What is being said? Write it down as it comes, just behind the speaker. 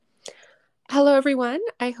Hello, everyone.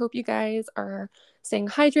 I hope you guys are staying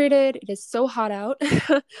hydrated. It is so hot out.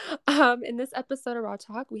 In this episode of Raw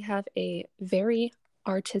Talk, we have a very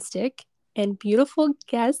artistic and beautiful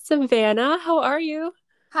guest, Savannah. How are you?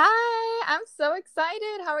 Hi, I'm so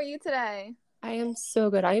excited. How are you today? I am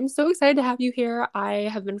so good. I am so excited to have you here. I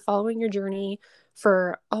have been following your journey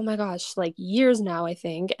for, oh my gosh, like years now, I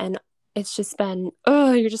think. And it's just been,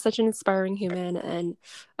 oh, you're just such an inspiring human. And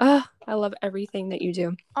I love everything that you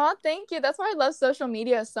do. Oh, thank you. That's why I love social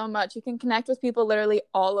media so much. You can connect with people literally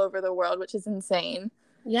all over the world, which is insane.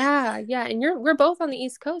 Yeah, yeah. And we're both on the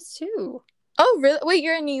East Coast too. Oh, really? Wait,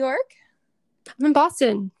 you're in New York? I'm in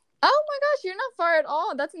Boston. Oh my gosh, you're not far at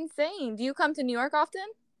all. That's insane. Do you come to New York often?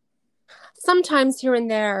 Sometimes here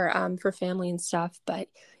and there for family and stuff. But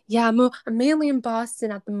yeah, I'm mainly in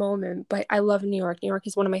Boston at the moment, but I love New York. New York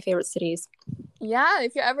is one of my favorite cities. Yeah,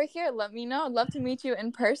 if you're ever here, let me know. I'd love to meet you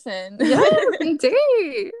in person. Yeah,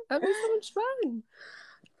 indeed. That'd be so much fun.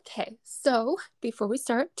 Okay, so before we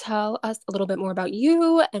start, tell us a little bit more about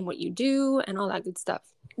you and what you do and all that good stuff.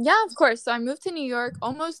 Yeah, of course. So I moved to New York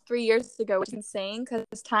almost 3 years ago, which is insane because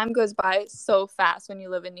time goes by so fast when you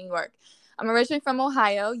live in New York. I'm originally from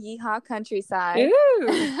Ohio, yeehaw countryside.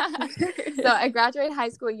 Ooh. So I graduated high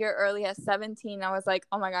school a year early at 17. I was like,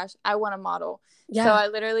 oh my gosh, I want to model. So Yeah. I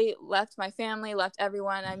literally left my family, left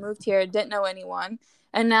everyone. I moved here, didn't know anyone.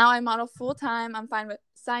 And now I model full time.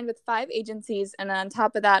 Signed with 5 agencies. And then on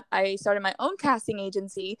top of that, I started my own casting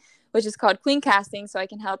agency, which is called Queen Casting. So I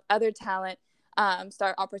can help other talent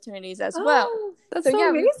start opportunities as well. Oh, that's So so yeah,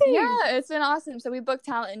 amazing. it's been awesome. So we book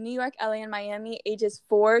talent in New York, LA, and Miami, ages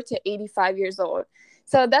 4 to 85 years old.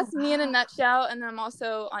 So that's me in a Wow. nutshell. And then I'm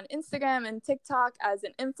also on Instagram and TikTok as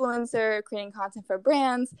an influencer, creating content for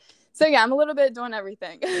brands. So yeah, I'm a little bit doing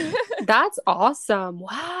everything. That's awesome.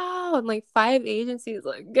 Wow. And like 5 agencies,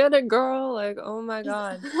 like get it, girl. Like, oh my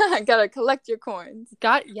God. Gotta collect your coins.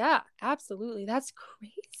 Yeah, absolutely. That's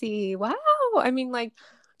crazy. Wow. I mean, like,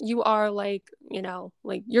 you are like,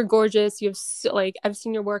 like you're gorgeous. You have like, I've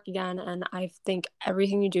seen your work again, and I think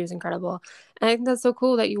everything you do is incredible. And I think that's so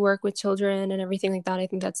cool that you work with children and everything like that. I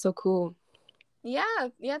think that's so cool. Yeah,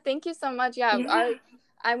 thank you so much. Yeah, Yeah.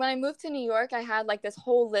 I when I moved to New York, I had like this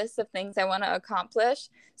whole list of things I want to accomplish.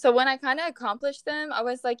 So when I kind of accomplished them, I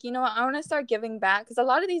was like, you know what, I want to start giving back because a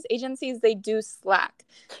lot of these agencies they do slack.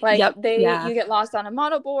 Like Yep. Yeah. you get lost on a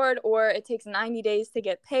model board or it takes 90 days to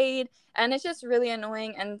get paid, and it's just really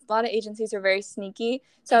annoying and a lot of agencies are very sneaky.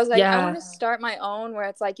 So I was like, I want Yeah. to start my own where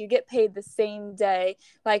it's like you get paid the same day,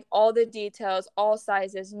 like all the details, all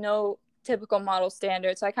sizes, no typical model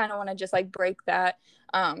standard. So I kind of want to just like break that.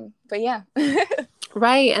 But yeah.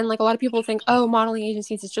 Right. And like a lot of people think, oh, modeling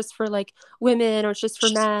agencies is just for like women or it's just for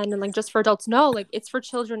men and like just for adults. No, like it's for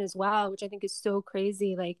children as well, which I think is so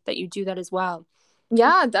crazy, like that you do that as well.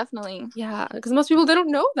 Yeah, definitely. Yeah, because most people they don't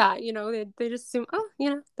know that, they just assume, oh,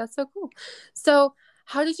 that's so cool. So,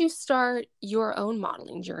 how did you start your own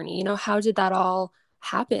modeling journey? How did that all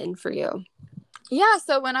happen for you? Yeah,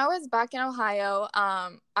 so when I was back in Ohio,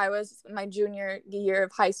 I was my junior year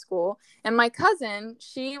of high school, and my cousin,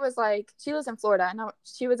 she lives in Florida, and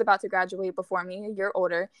she was about to graduate before me, a year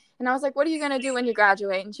older, and I was like, "What are you gonna do when you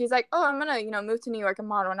graduate?" And she's like, "Oh, I'm gonna, move to New York and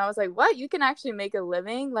model." And I was like, "What? You can actually make a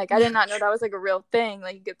living?" Like, I did not know that was like a real thing.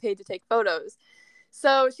 Like, you get paid to take photos.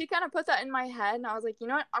 So she kind of put that in my head, and I was like, you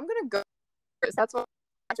know what? I'm gonna go. That's what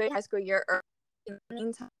I graduated high school year early. In the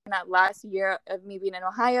meantime, that last year of me being in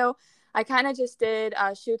Ohio, I kind of just did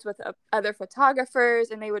shoots with other photographers,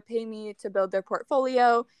 and they would pay me to build their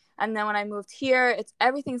portfolio. And then when I moved here, it's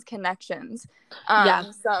everything's connections. Yeah.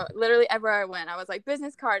 So literally everywhere I went, I was like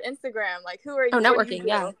business card, Instagram, like who are Oh, you? What do you networking.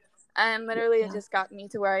 Yeah. do? And literally, it Yeah. just got me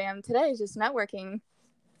to where I am today, just networking.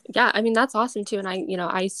 Yeah, I mean that's awesome too. And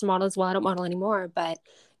I used to model as well. I don't model anymore, but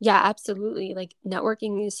yeah, absolutely. Like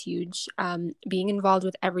networking is huge. Being involved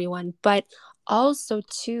with everyone, but also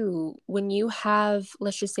too, when you have,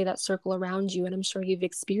 let's just say that circle around you, and I'm sure you've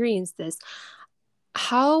experienced this,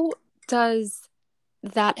 how does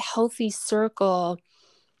that healthy circle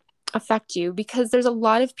affect you? Because there's a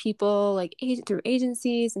lot of people like through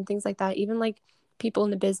agencies and things like that, even like people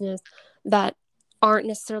in the business that aren't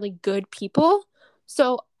necessarily good people.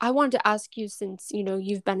 So I wanted to ask you, since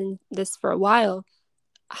you've been in this for a while,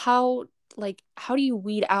 how how do you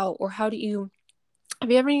weed out, or how do you have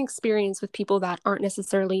you ever any experience with people that aren't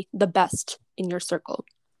necessarily the best in your circle?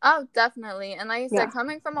 Oh, definitely. And like I Yeah. said,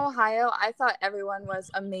 coming from Ohio, I thought everyone was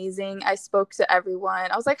amazing. I spoke to everyone.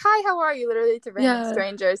 I was like, "Hi, how are you?" Literally to random Yeah.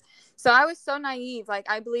 strangers. So I was so naive. Like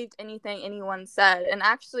I believed anything anyone said. And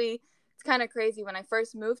actually, it's kind of crazy when I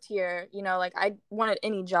first moved here, like I wanted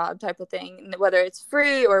any job type of thing, whether it's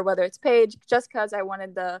free or whether it's paid, just because I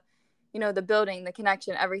wanted the the building, the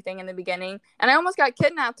connection, everything in the beginning. And I almost got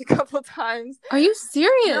kidnapped a couple times. Are you No,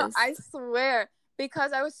 serious? I swear.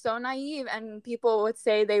 Because I was so naive, and people would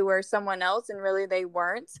say they were someone else and really they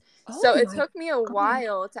weren't. Oh So it my took me a God.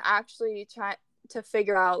 while to actually try to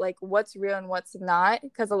figure out like what's real and what's not,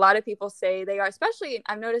 because a lot of people say they are, especially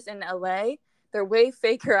I've noticed in LA, they're way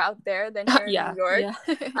faker out there than here in New Yeah, York.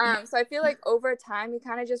 yeah. So I feel like over time you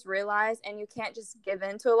kind of just realize, and you can't just give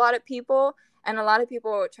in to a lot of people, and a lot of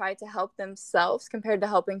people try to help themselves compared to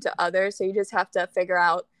helping to others. So you just have to figure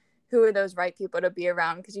out who are those right people to be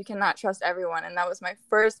around, because you cannot trust everyone, and that was my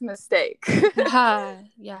first mistake. Yeah,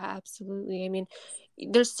 yeah, absolutely. I mean,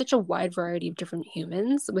 there's such a wide variety of different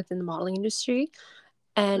humans within the modeling industry,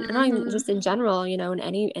 and not even Mm-hmm. just in general, in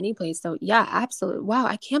any place. So yeah, absolutely. Wow,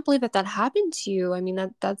 I can't believe that happened to you. I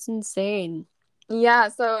mean, that's insane. Yeah,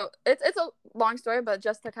 so it's a long story, but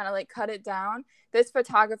just to kind of like cut it down, this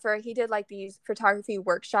photographer, he did like these photography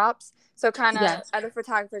workshops. So kind of Yeah. other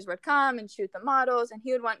photographers would come and shoot the models, and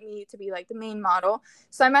he would want me to be like the main model.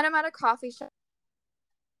 So I met him at a coffee shop,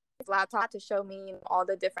 his laptop to show me all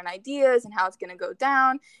the different ideas and how it's gonna go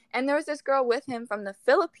down. And there was this girl with him from the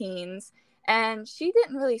Philippines, and she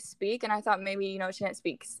didn't really speak. And I thought maybe she didn't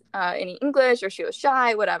speak any English, or she was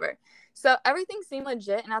shy, whatever. So everything seemed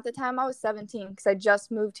legit. And at the time I was 17, because I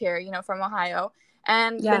just moved here, from Ohio.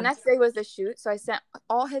 And the Yeah. next day was the shoot. So I sent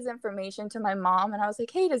all his information to my mom, and I was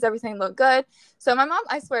like, hey, does everything look good? So my mom,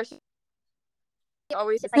 I swear, she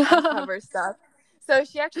always just like uncover stuff. So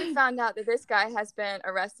she actually found out that this guy has been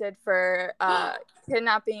arrested for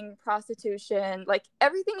kidnapping, prostitution, like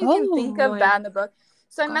everything you can Oh think of my bad in the book.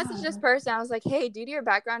 So I messaged this God. person. I was like, hey, due to your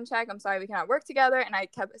background check, I'm sorry we cannot work together. And I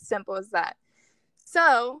kept it simple as that.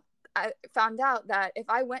 So I found out that if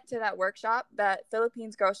I went to that workshop, that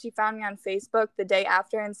Philippines girl, she found me on Facebook the day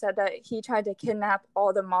after and said that he tried to kidnap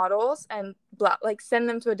all the models and like send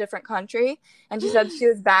them to a different country. And she said she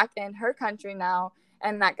was back in her country now,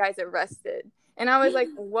 and that guy's arrested. And I was like,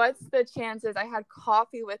 what's the chances? I had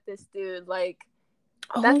coffee with this dude. Like,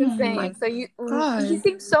 Oh that's my insane. So he God.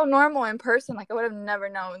 seems so normal in person. Like, I would have never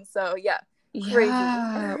known. So yeah, crazy.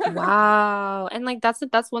 Yeah. Wow. And like that's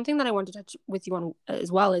one thing that I wanted to touch with you on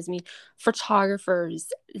as well, is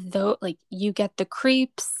photographers, though, like you get the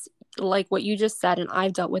creeps, like what you just said, and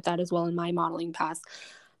I've dealt with that as well in my modeling past.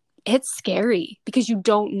 It's scary because you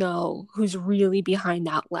don't know who's really behind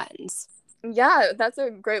that lens. Yeah, that's a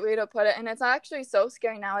great way to put it. And it's actually so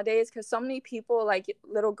scary nowadays, because so many people, like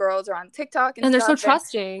little girls, are on TikTok and And they're so stuff. And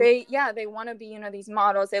trusting. they want to be, these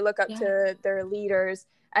models. They look up Yeah. to their leaders.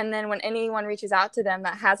 And then when anyone reaches out to them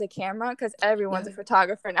that has a camera, because everyone's Yeah. a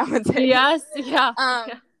photographer nowadays. Yes. Yeah. um,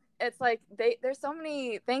 Yeah. it's like there's so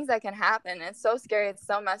many things that can happen. It's so scary. It's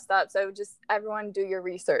so messed up. So just everyone do your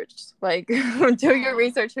research. Like, do your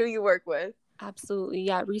research who you work with. Absolutely.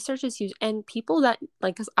 Yeah. Research is huge. And people that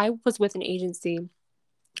like, because I was with an agency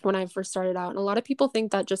when I first started out, and a lot of people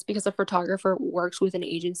think that just because a photographer works with an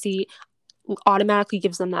agency automatically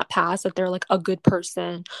gives them that pass, that they're like a good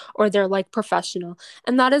person or they're like professional.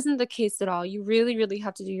 And that isn't the case at all. You really, really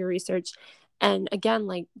have to do your research. And again,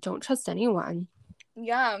 like, don't trust anyone.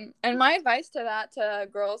 Yeah. And my advice to that, to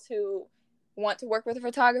girls who want to work with a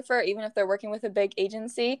photographer, even if they're working with a big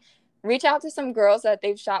agency, reach out to some girls that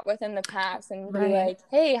they've shot with in the past and be Right. like,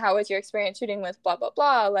 hey, how was your experience shooting with blah, blah,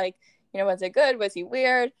 blah? Like, was it good? Was he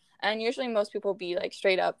weird? And usually most people be like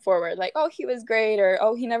straight up forward, like, oh, he was great, or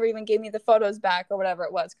oh, he never even gave me the photos back, or whatever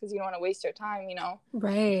it was, because you don't want to waste your time.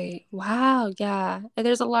 Right. Wow. Yeah. And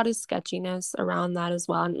there's a lot of sketchiness around that as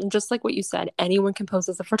well. And just like what you said, anyone can pose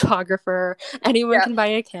as a photographer, anyone Yeah. can buy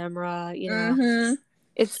a camera. Mm-hmm.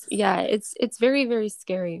 It's very, very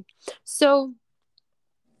scary. So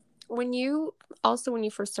when you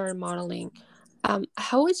first started modeling,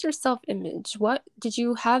 how was your self-image? What did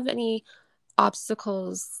you have any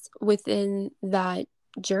obstacles within that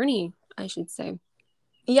journey, I should say?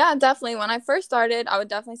 Yeah, definitely. When I first started, I would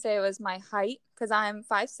definitely say it was my height, because I'm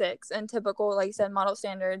 5'6", and typical, like you said, model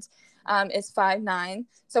standards is 5'9".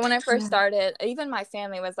 So when I first Yeah. started, even my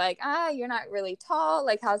family was like, you're not really tall.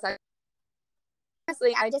 Like, how's that?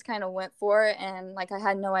 Honestly, I just kind of went for it, and like I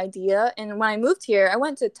had no idea. And when I moved here, I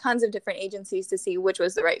went to tons of different agencies to see which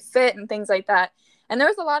was the right fit and things like that. And there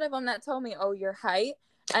was a lot of them that told me, oh, your height.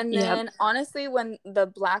 And Yep. then honestly, when the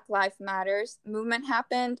Black Lives Matters movement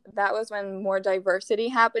happened, that was when more diversity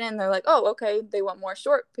happened. And they're like, oh, okay, they want more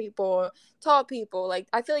short people, tall people. Like,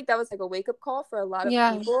 I feel like that was like a wake up call for a lot of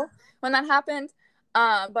Yeah. people when that happened.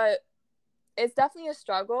 But it's definitely a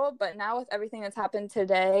struggle, but now with everything that's happened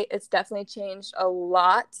today, it's definitely changed a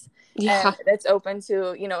lot. Yeah. And it's open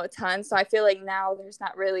to, a ton. So I feel like now there's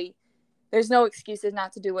not really there's no excuses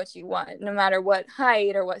not to do what you want, no matter what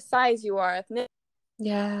height or what size you are, ethnicity.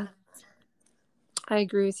 Yeah, I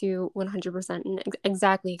agree with you 100%. And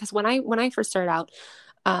exactly, because when I first started out,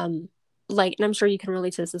 like, and I'm sure you can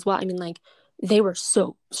relate to this as well. I mean, like, they were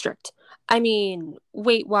so strict. I mean,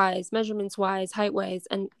 weight wise, measurements wise, height wise,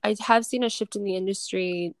 and I have seen a shift in the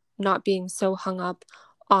industry not being so hung up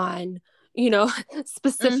on, you know, Mm-hmm.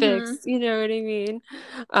 specifics. You know what I mean?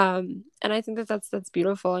 And I think that that's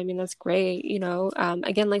beautiful. I mean, that's great. You know,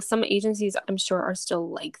 again, like some agencies, I'm sure are still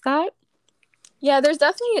like that. Yeah, there's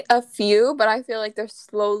definitely a few, but I feel like they're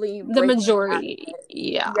slowly The breaking out of majority, it.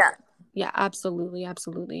 yeah. Yeah. Yeah, absolutely,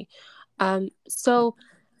 absolutely. So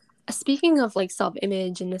speaking of like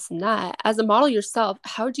self-image and this and that, as a model yourself,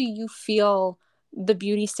 how do you feel the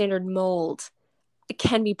beauty standard mold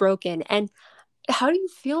can be broken? And how do you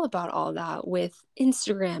feel about all that with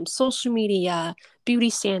Instagram, social media, beauty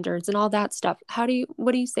standards, and all that stuff?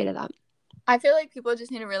 What do you say to that? I feel like people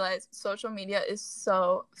just need to realize social media is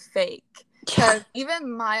so fake. Yeah, Because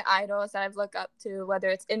even my idols that I've looked up to, whether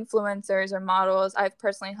it's influencers or models, I've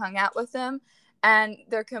personally hung out with them and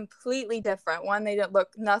they're completely different. One, they don't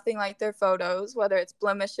look nothing like their photos, whether it's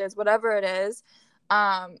blemishes, whatever it is.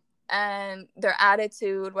 Um, and their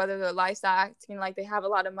attitude, whether their lifestyle acting like they have a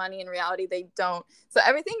lot of money, in reality, they don't. So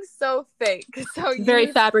everything's so fake. So very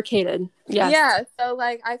you fabricated. Yes. yeah, so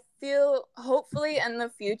like I feel hopefully in the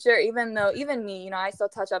future, even though even me, I still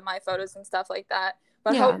touch up my photos and stuff like that,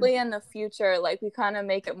 but Yeah. hopefully in the future, like we kind of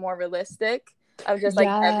make it more realistic of just like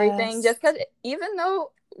everything. Yes. Just because even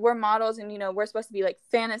though we're models and we're supposed to be like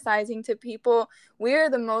fantasizing to people, we're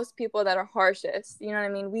the most people that are harshest. You know what I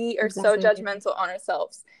mean? We are so Exactly. judgmental on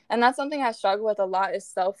ourselves, and that's something I struggle with a lot is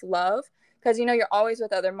self-love because you're always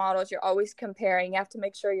with other models, you're always comparing, you have to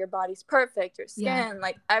make sure your body's perfect, your Yeah. skin,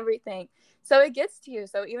 like everything, so it gets to you.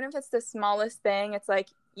 So even if it's the smallest thing, it's like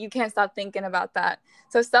you can't stop thinking about that.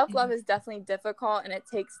 So self-love is definitely difficult and it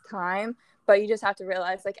takes time, but you just have to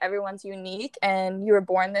realize like everyone's unique and you were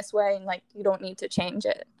born this way and like you don't need to change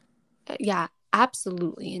it. Yeah,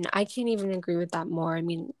 absolutely. And I can't even agree with that more. I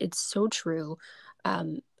mean, it's so true.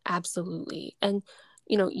 Absolutely. And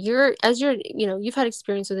you've had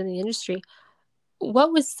experience within the industry.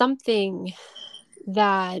 What was something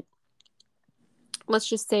that, let's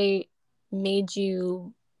just say, made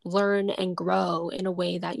you learn and grow in a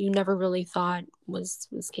way that you never really thought was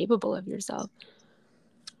capable of yourself?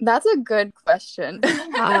 That's a good question.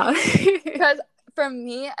 Yeah. Because for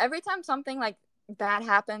me, every time something like bad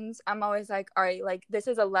happens, I'm always like, all right, like this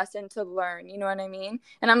is a lesson to learn. You know what I mean?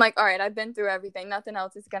 And I'm like, all right, I've been through everything. Nothing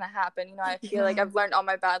else is going to happen. I feel like Yeah. I've learned all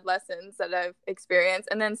my bad lessons that I've experienced.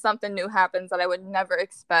 And then something new happens that I would never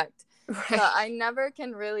expect. So Right. I never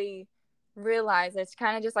can really realize it's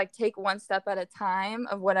kind of just like take one step at a time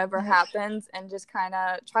of whatever Yeah. happens and just kind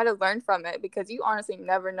of try to learn from it because you honestly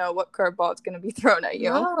never know what curveball is going to be thrown at you.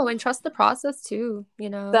 No, and trust the process too, you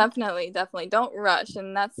know? Definitely, definitely. Don't rush.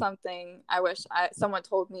 And that's something I wish someone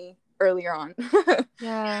told me earlier on.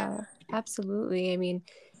 Yeah, absolutely. I mean,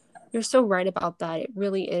 you're so right about that. It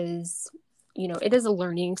really is, it is a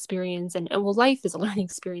learning experience and well, life is a learning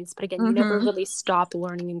experience, but again, you never Mm-hmm. really stop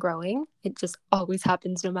learning and growing. It just always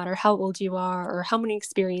happens no matter how old you are or how many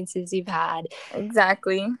experiences you've had.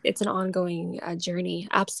 Exactly. It's an ongoing journey.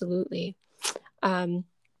 Absolutely. Um,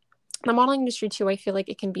 the modeling industry too, I feel like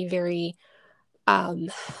it can be very um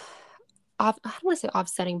I don't want to say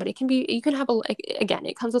offsetting, but you can have again,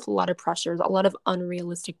 it comes with a lot of pressures, a lot of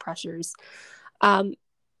unrealistic pressures. Um,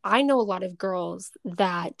 I know a lot of girls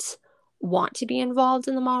that want to be involved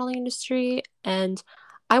in the modeling industry, and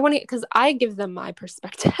I want to because I give them my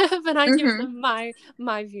perspective and I give Mm-hmm. them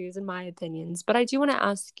my views and my opinions. But I do want to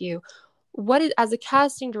ask you, what is as a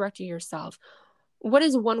casting director yourself, what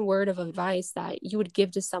is one word of advice that you would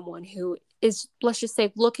give to someone who is, let's just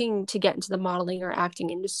say, looking to get into the modeling or acting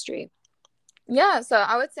industry? Yeah, so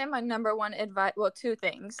I would say my number one advice, well, two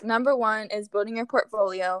things. Number one is building your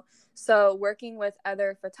portfolio. So working with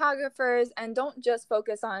other photographers and don't just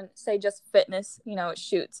focus on, say, just fitness,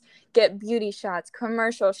 shoots. Get beauty shots,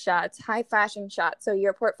 commercial shots, high fashion shots. So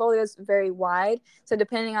your portfolio is very wide. So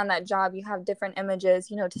depending on that job, you have different images,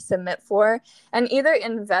 to submit for. And either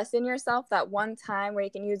invest in yourself that one time where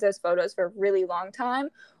you can use those photos for a really long time,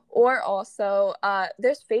 or also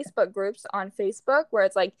there's Facebook groups on Facebook where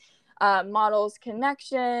it's like, models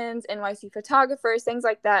connections, NYC photographers, things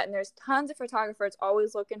like that. And there's tons of photographers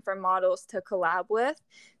always looking for models to collab with.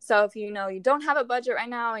 So if you don't have a budget right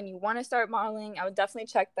now and you want to start modeling, I would definitely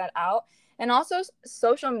check that out. And also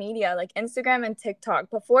social media, like Instagram and TikTok.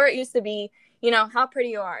 Before it used to be, how pretty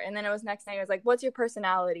you are. And then it was next thing, it was like, what's your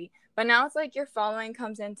personality? But now it's like your following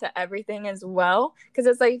comes into everything as well. Because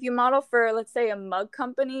it's like if you model for, let's say, a mug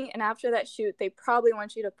company, and after that shoot, they probably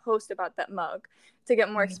want you to post about that mug to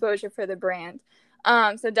get more exposure for the brand.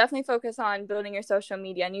 So definitely focus on building your social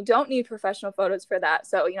media, and you don't need professional photos for that.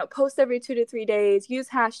 So, post every 2 to 3 days, use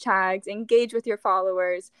hashtags, engage with your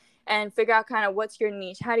followers, and figure out kind of what's your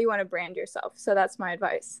niche. How do you want to brand yourself? So that's my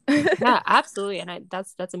advice. Yeah, absolutely. And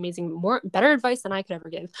that's amazing. Better advice than I could ever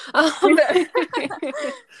give.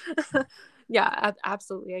 Yeah,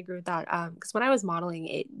 absolutely. I agree with that. Because when I was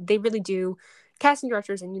modeling, they really do, casting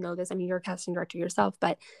directors, and this, I mean, you're a casting director yourself,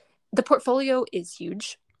 but the portfolio is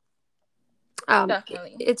huge.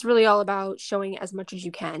 Definitely. It's really all about showing as much as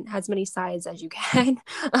you can, as many sides as you can,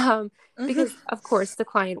 because of course the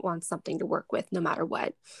client wants something to work with no matter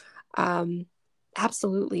what.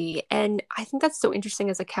 Absolutely. And I think that's so interesting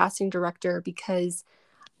as a casting director, because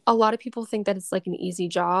a lot of people think that it's like an easy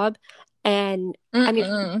job, and I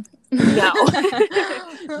mean, no.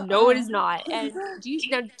 No, it is not. And do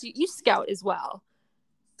you scout as well?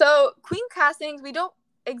 So Queen Castings, we don't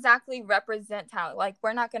exactly represent talent. Like,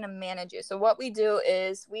 we're not going to manage you. So what we do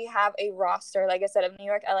is we have a roster, like I said, of New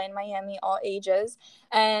York, LA, and Miami, all ages,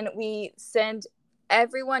 and we send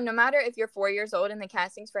everyone, no matter if you're 4 years old and the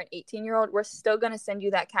castings for an 18-year-old, we're still going to send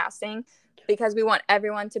you that casting, because we want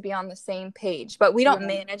everyone to be on the same page. But we don't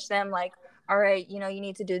manage them like, all right, you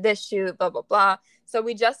need to do this shoot, blah, blah, blah. So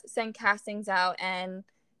we just send castings out and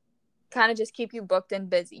kind of just keep you booked and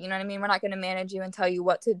busy. You know what I mean? We're not going to manage you and tell you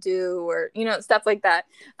what to do, or, stuff like that.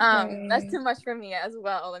 That's too much for me as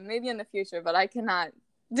well. And maybe in the future, but I cannot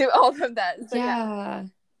do all of that. So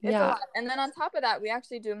it's a lot. And then on top of that, we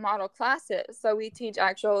actually do model classes. So we teach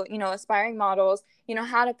actual, aspiring models,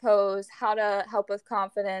 how to pose, how to help with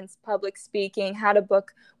confidence, public speaking, how to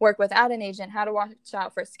work without an agent, how to watch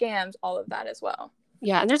out for scams, all of that as well.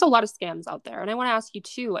 Yeah. And there's a lot of scams out there. And I want to ask you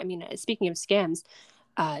too, I mean, speaking of scams,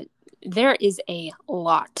 there is a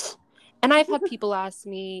lot. And I've had people ask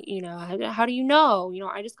me, how do you know?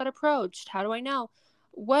 I just got approached. How do I know?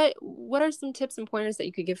 What are some tips and pointers that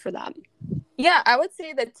you could give for that? Yeah, I would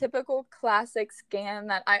say the typical classic scam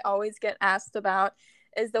that I always get asked about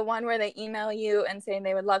is the one where they email you and saying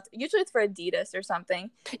they would love to, usually it's for Adidas or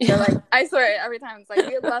something. They're like, I swear, every time it's like,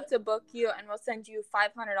 we'd love to book you and we'll send you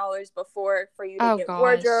 $500 before for you to get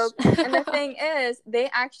wardrobe. And the thing is, they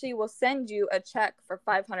actually will send you a check for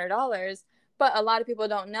 $500. But a lot of people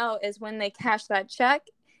don't know is when they cash that check,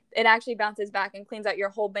 it actually bounces back and cleans out your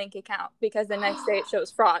whole bank account, because the next day it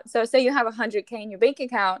shows fraud. So say you have $100K in your bank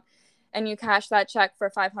account and you cash that check for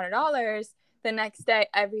 $500, the next day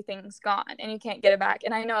everything's gone and you can't get it back.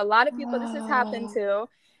 And I know a lot of people this has happened to,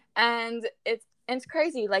 and it's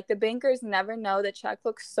crazy. Like, the bankers never know. The check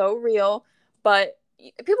looks so real, but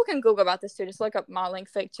people can Google about this too. Just look up modeling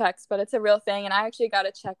fake checks, but it's a real thing. And I actually got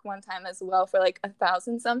a check one time as well for like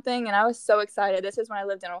 1,000 something, and I was so excited. This is when I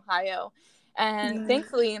lived in Ohio. And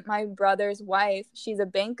thankfully, my brother's wife, she's a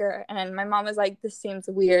banker. And my mom was like, this seems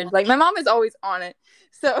weird. Like, my mom is always on it.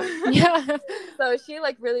 So, so she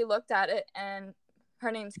like really looked at it, and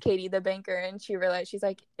her name's Katie, the banker. And she realized, she's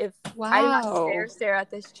like, if I did not stare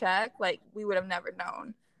at this check, like, we would have never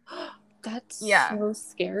known. That's so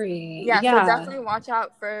scary. So definitely watch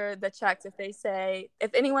out for the checks. If they say,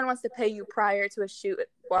 if anyone wants to pay you prior to a shoot,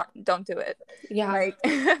 don't do it.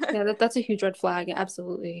 That's a huge red flag.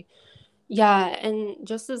 Absolutely. Yeah, and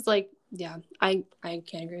just as like, I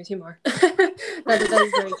can't agree with you more. that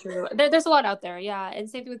is very true. There's a lot out there, and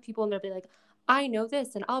same thing with people, and they'll be like, I know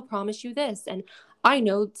this, and I'll promise you this, and I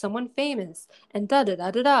know someone famous, and da da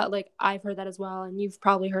da da da. Like, I've heard that as well, and you've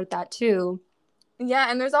probably heard that too. Yeah,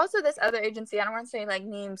 and there's also this other agency. I don't want to say like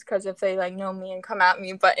names, because if they like know me and come at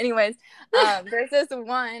me, but anyways, there's this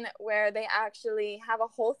one where they actually have a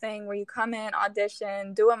whole thing where you come in,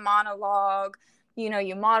 audition, do a monologue.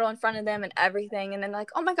 You model in front of them and everything, and then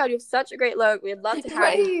like, oh my God, you have such a great look. We'd love to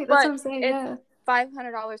have you. That's what I'm saying. It's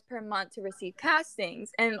 $500 per month to receive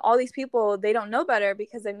castings, and all these people, they don't know better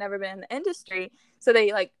because they've never been in the industry, so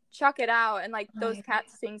they like chuck it out, and like those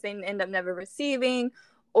castings they end up never receiving,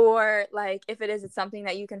 or like if it is, it's something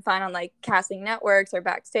that you can find on like casting networks or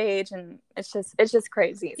backstage, and it's just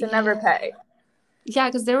crazy. So never pay.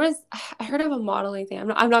 Yeah, because I heard of a modeling thing. I'm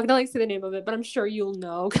not gonna like say the name of it, but I'm sure you'll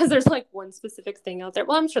know, because there's like one specific thing out there.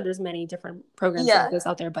 Well, I'm sure there's many different programs like this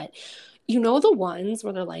out there, but the ones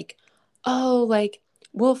where they're like, oh, like,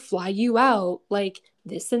 we'll fly you out, like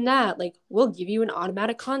this and that, like we'll give you an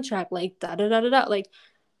automatic contract, like da da da da da. Like,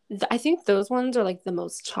 I think those ones are like the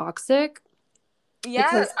most toxic. Yeah,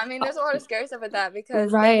 because I mean, there's a lot of scary stuff with that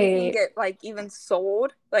because then you can right. get like even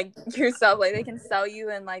sold like yourself. Like they can sell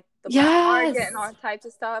you in like the black market and Yes. all types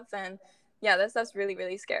of stuff. And yeah, that stuff's really,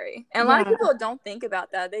 really scary. And a lot of Yeah. people don't think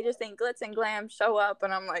about that. They just think glitz and glam, show up.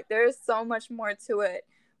 And I'm like, there's so much more to it.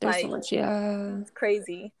 There's so Like, much. Yeah. it's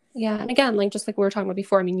crazy. Yeah. And again, like just like we were talking about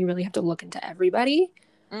before, I mean, you really have to look into everybody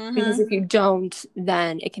because Mm-hmm. if you don't,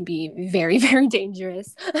 then it can be very, very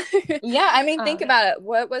dangerous. Yeah, I mean, think um, about it.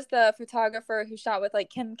 What was the photographer who shot with like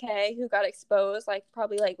Kim K who got exposed like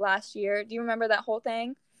probably like last year? Do you remember that whole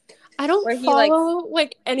thing? I don't Where he like follow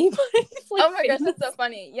like anybody like oh my gosh, famous. that's so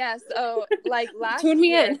funny. Yeah, so like last Tune me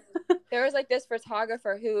year, in. there was like this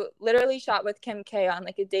photographer who literally shot with Kim K on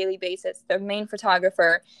like a daily basis, the main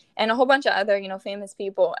photographer, and a whole bunch of other, famous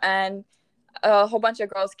people. And a whole bunch of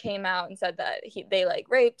girls came out and said that they like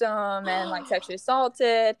raped him and like sexually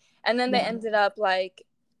assaulted. And then they Yeah. ended up like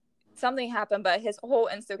something happened, but his whole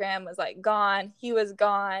Instagram was like gone. He was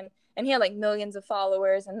gone, and he had like millions of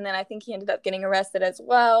followers. And then I think he ended up getting arrested as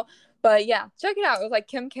well. But yeah, check it out. It was like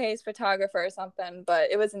Kim K's photographer or something,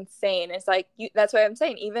 but it was insane. It's like that's what I'm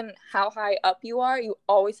saying. Even how high up you are, you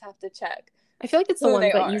always have to check I feel like it's the who ones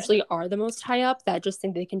they that are. usually are the most high up that just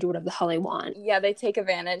think they can do whatever the hell they want. Yeah, they take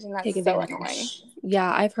advantage, and Take that's so annoying. advantage.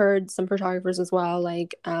 Yeah, I've heard some photographers as well,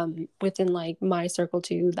 like within like my circle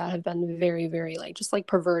too, that have been very, very like just like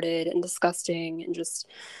perverted and disgusting and just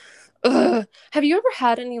ugh. Have you ever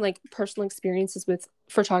had any like personal experiences with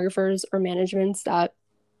photographers or managements that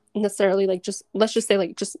necessarily like just let's just say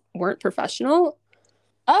like just weren't professional?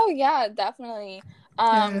 Oh yeah, definitely.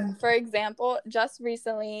 Yeah. For example, just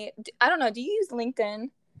recently, I don't know, do you use LinkedIn?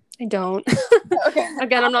 I don't. Okay.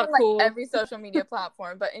 Again, I'm I'm not on like cool. every social media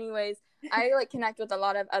platform, but anyways, I like connect with a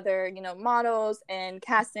lot of other, models and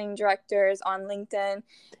casting directors on LinkedIn,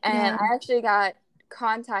 and Yeah. I actually got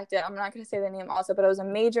contacted. I'm not going to say the name also, but it was a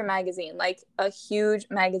major magazine, like a huge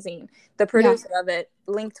magazine. The Yeah. producer of it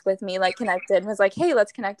linked with me, like connected, and was like, "Hey,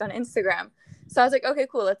 let's connect on Instagram." So I was like, "Okay,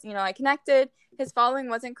 cool. Let's." I connected. His following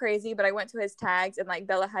wasn't crazy, but I went to his tags, and like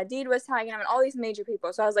Bella Hadid was tagging him, and all these major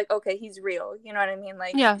people. So I was like, "Okay, he's real." You know what I mean?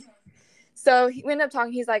 Like, Yeah. so we ended up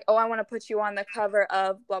talking. He's like, "Oh, I want to put you on the cover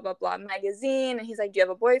of blah blah blah magazine," and he's like, "Do you have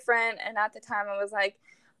a boyfriend?" And at the time, I was like,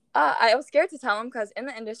 I was scared to tell him because in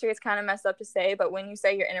the industry, it's kind of messed up to say. But when you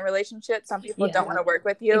say you're in a relationship, some people don't want to work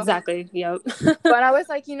with you. Exactly. Yep. But I was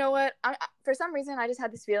like, you know what? For some reason, I just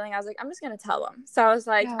had this feeling. I was like, I'm just gonna tell him. So I was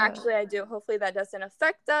like, Yeah. actually, I do. Hopefully, that doesn't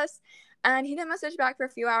affect us. And he didn't message back for a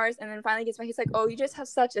few hours, and then finally gets back. He's like, "Oh, you just have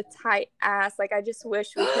such a tight ass. Like, I just wish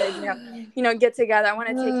we could, get together. I want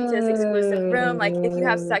to take you to this exclusive room. Like, if you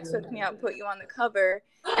have sex with me, I'll put you on the cover."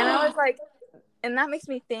 And I was like, and that makes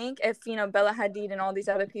me think if Bella Hadid and all these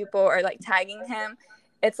other people are like tagging him,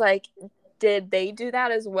 it's like, did they do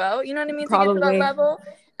that as well? You know what I mean? To get to that Probably. level.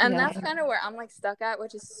 And Yeah. that's kind of where I'm like stuck at,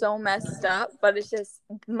 which is so messed up, but it's just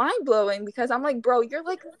mind blowing because I'm like, bro, you're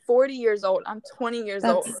like 40 years old. I'm 20 years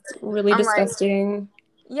old. That's really I'm like, disgusting.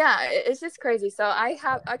 yeah, it's just crazy. So I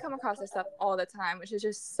come across this stuff all the time, which is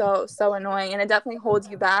just so annoying, and it definitely holds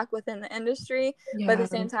you back within the industry. But at Yeah. the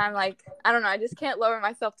same time, like, I don't know, I just can't lower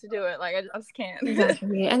myself to do it. Like, I just can't.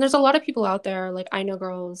 Exactly. And there's a lot of people out there, like I know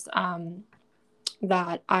girls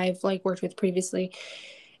that I've like worked with previously.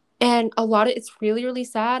 And it's really, really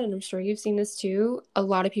sad, and I'm sure you've seen this too. A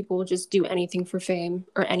lot of people will just do anything for fame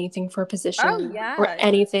or anything for a Oh position or yeah.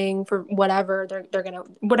 anything for whatever they're gonna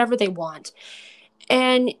whatever they want.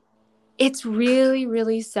 And it's really,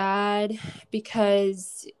 really sad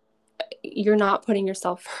because you're not putting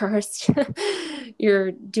yourself first.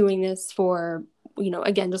 You're doing this for,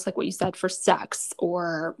 again, just like what you said, for sex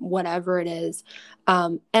or whatever it is.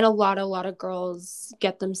 And a lot of girls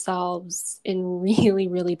get themselves in really,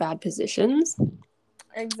 really bad positions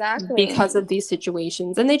Exactly. because of these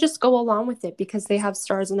situations. And they just go along with it because they have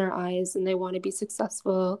stars in their eyes and they want to be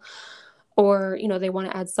successful, or, they want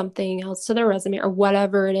to add something else to their resume or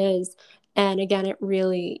whatever it is. And again,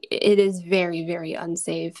 it is very, very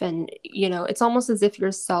unsafe. And, it's almost as if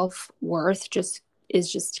your self-worth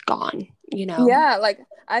is just gone, Yeah, like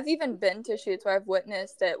I've even been to shoots where I've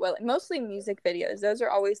witnessed it. Well, mostly music videos. Those are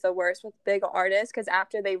always the worst with big artists because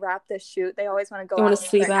after they wrap the shoot, they always want to They go want out to and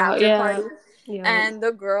sleep have an out. after Yeah. party. Yeah. And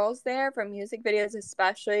the girls there for music videos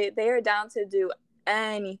especially, they are down to do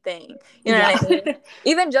anything. You know what I mean?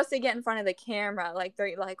 Even just to get in front of the camera, like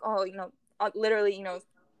they're like, oh, literally,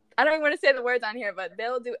 I don't even want to say the words on here, but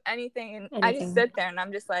they'll do anything. And I just sit there and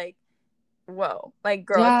I'm just like, whoa, like,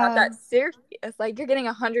 girl, it's not that serious. It's like you're getting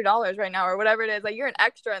 $100 right now or whatever it is. Like, you're an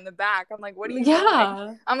extra in the back. I'm like, what are you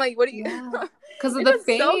doing? I'm like, what are you? Because of the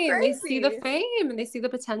fame. They see the fame and they see the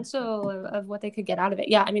potential of what they could get out of it.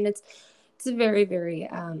 Yeah, I mean, it's very, very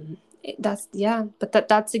That's yeah, but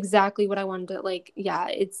that's exactly what I wanted to like. Yeah,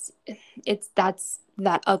 it's that's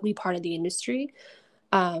that ugly part of the industry.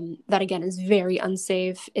 That again is very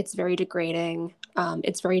unsafe. It's very degrading.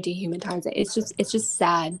 It's very dehumanizing. It's just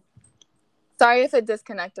sad. Sorry if it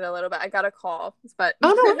disconnected a little bit. I got a call, but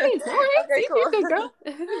Oh, no worries, no worries. okay, You're cool. good, girl.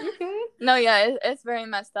 You're good. No, yeah, it's very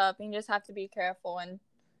messed up. You just have to be careful and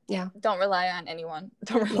Yeah. don't rely on anyone.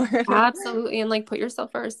 Don't Yeah, rely. absolutely. And like put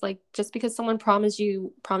yourself first. Like just because someone promises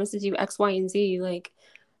you X, Y, and Z, like,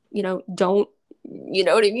 don't you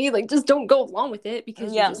know what I mean? Like just don't go along with it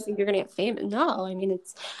because you Yeah. just think you're gonna get famous. No, I mean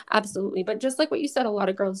it's absolutely. But just like what you said, a lot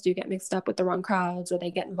of girls do get mixed up with the wrong crowds or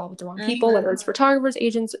they get involved with the wrong people, whether it's photographers,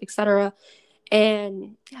 agents, etc.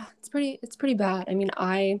 And yeah, it's pretty bad. I mean,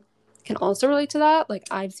 I can also relate to that. Like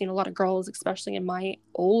I've seen a lot of girls, especially in my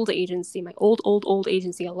old agency, my old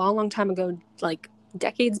agency, a long time ago, like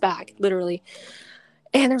decades back, literally.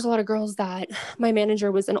 And there's a lot of girls that my manager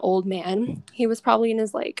was an old man. He was probably in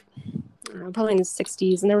his like, I don't know, probably in his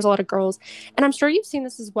 60s. And there was a lot of girls. And I'm sure you've seen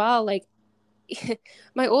this as well. Like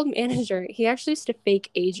my old manager, he actually used to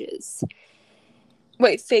fake ages.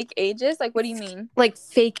 Wait, fake ages? Like, what do you mean? Like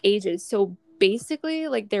fake ages. So basically,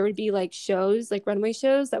 like there would be like shows, like runway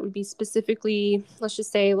shows that would be specifically, let's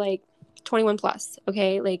just say like 21 plus.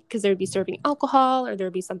 Okay. Like, because there would be serving alcohol or there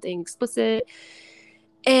would be something explicit.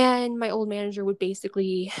 And my old manager would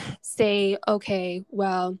basically say, okay,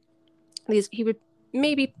 well, he would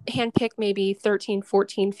maybe handpick maybe 13,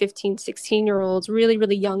 14, 15, 16-year-olds, really,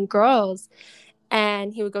 really young girls.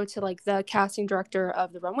 And he would go to like the casting director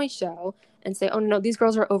of the runway show and say, oh, no, these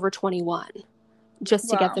girls are over 21 just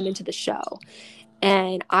to get them into the show.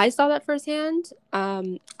 And I saw that firsthand.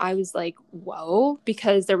 I was like, whoa,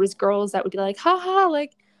 because there was girls that would be like, haha,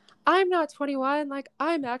 like, I'm not 21, like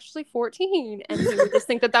I'm actually 14. And he would just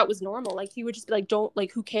think that was normal. Like he would just be like, don't,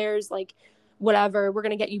 like, who cares, like whatever, we're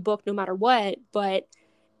gonna get you booked no matter what. But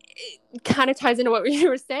it kind of ties into what you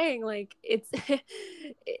were saying. Like it's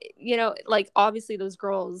like obviously those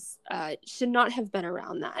girls should not have been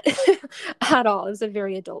around that at all. It was a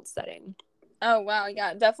very adult setting. Oh wow,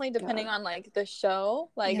 yeah, definitely depending on like the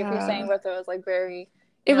show. Like if you're saying what it was like very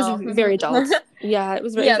it was very adult. Yeah, it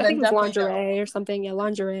was very, I think it was lingerie or something. Yeah,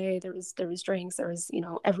 lingerie. There was drinks, there was,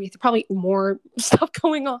 everything, probably more stuff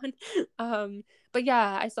going on. But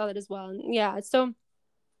yeah, I saw that as well. And yeah, so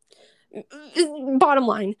bottom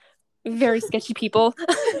line, very sketchy people.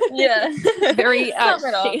 Yeah. Very yeah.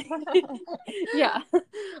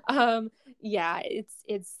 Yeah,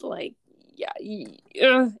 it's like, yeah,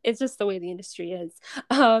 it's just the way the industry is.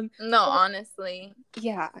 No, honestly.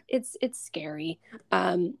 Yeah, it's scary.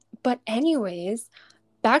 But anyways,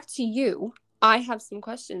 back to you. I have some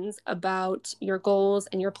questions about your goals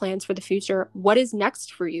and your plans for the future. What is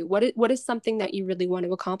next for you? What is something that you really want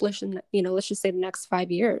to accomplish in, let's just say the next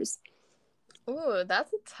 5 years? Ooh,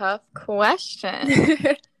 that's a tough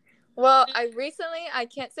question. Well, I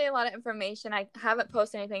can't say a lot of information. I haven't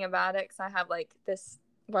posted anything about it because I have like this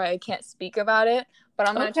where I can't speak about it, but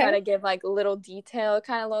I'm going to try to give like little detail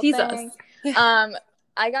kind of little thing.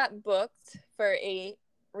 I got booked for a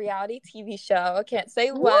reality TV show. I can't say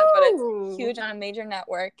what, but it's huge on a major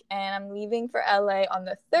network, and I'm leaving for LA on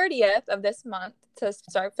the 30th of this month to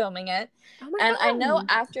start filming it. And I know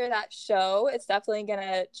after that show, it's definitely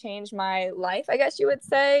gonna change my life, I guess you would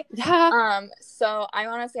say. Yeah. So I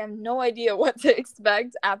honestly have no idea what to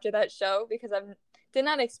expect after that show because I did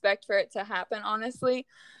not expect for it to happen, honestly.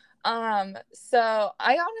 So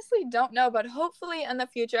I honestly don't know, but hopefully in the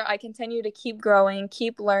future I continue to keep growing,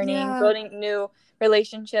 keep learning, building new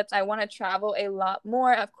relationships. I want to travel a lot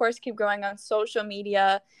more. Of course, keep growing on social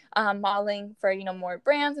media, modeling for, more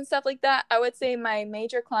brands and stuff like that. I would say my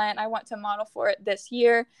major client I want to model for it this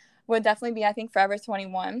year would definitely be, I think, Forever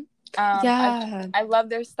 21. I love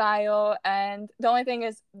their style, and the only thing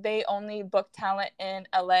is they only book talent in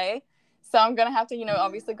LA. So I'm going to have to,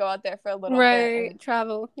 obviously go out there for a little bit. And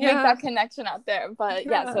travel. Make that connection out there. But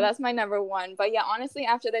yeah, so that's my number one. But yeah, honestly,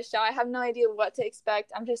 after this show, I have no idea what to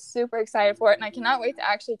expect. I'm just super excited for it. And I cannot wait to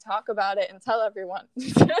actually talk about it and tell everyone.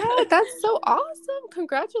 That's so awesome.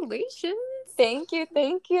 Congratulations. Thank you.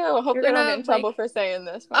 Hopefully I don't get in trouble for saying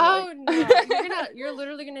this. Oh, no. You're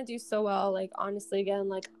literally going to do so well. Like, honestly, again,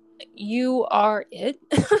 like, you are it.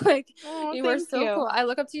 Like, you are so cool. I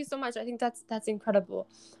look up to you so much. I think that's incredible.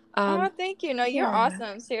 Thank you. No, you're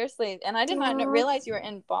awesome. Seriously. And I did not realize you were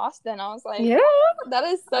in Boston. I was like, that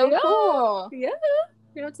is so cool. Yeah.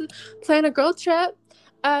 To plan a girl trip.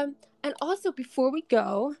 And also, before we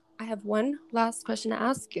go, I have one last question to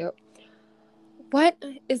ask you. What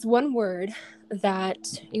is one word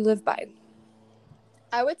that you live by?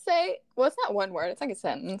 I would say, well, it's not one word, it's like a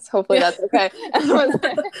sentence. Hopefully Yeah. that's okay.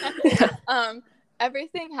 Yeah. um,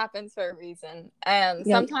 everything happens for a reason. And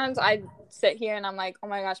Yep. sometimes I sit here and I'm like, oh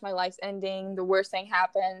my gosh, my life's ending. The worst thing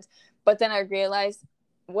happened. But then I realized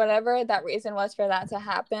whatever that reason was for that to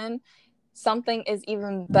happen, something is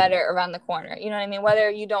even better around the corner. You know what I mean? Whether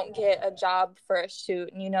you don't get a job for a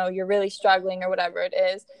shoot and, you know, you're really struggling or whatever it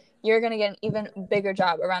is, you're going to get an even bigger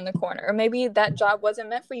job around the corner. Or maybe that job wasn't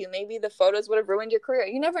meant for you. Maybe the photos would have ruined your career.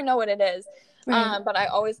 You never know what it is. Right. But I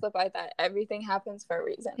always live by that. Everything happens for a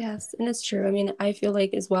reason. Yes, and it's true. I mean, I feel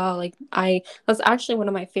like as well, like that's actually one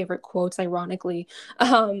of my favorite quotes, ironically.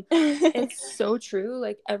 It's so true.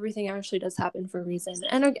 Like everything actually does happen for a reason.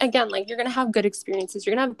 And again, like you're gonna have good experiences,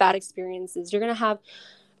 you're gonna have bad experiences, you're gonna have,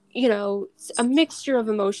 a mixture of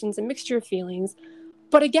emotions, a mixture of feelings.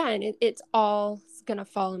 But again, it's all gonna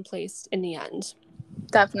fall in place in the end.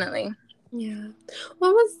 Definitely. Yeah.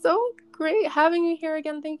 Well, it was so great having you here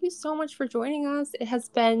again. Thank you so much for joining us. It has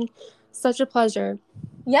been such a pleasure.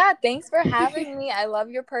 Yeah, thanks for having me. I love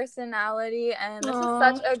your personality, and this is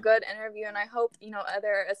such Aw. a good interview. And I hope, you know,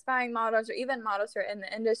 other aspiring models or even models who are in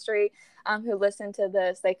the industry who listen to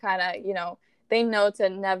this, they kind of, you know, they know to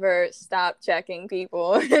never stop checking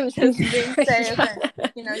people and just being safe and,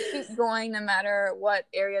 you know, keep going no matter what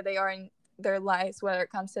area they are in their lives, whether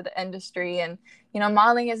it comes to the industry. And, you know,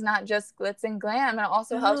 modeling is not just glitz and glam. It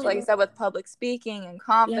also helps, like I No. said, with public speaking and Yeah,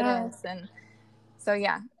 confidence. And so,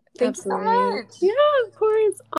 yeah, thank you so absolutely. much. Yeah, of course.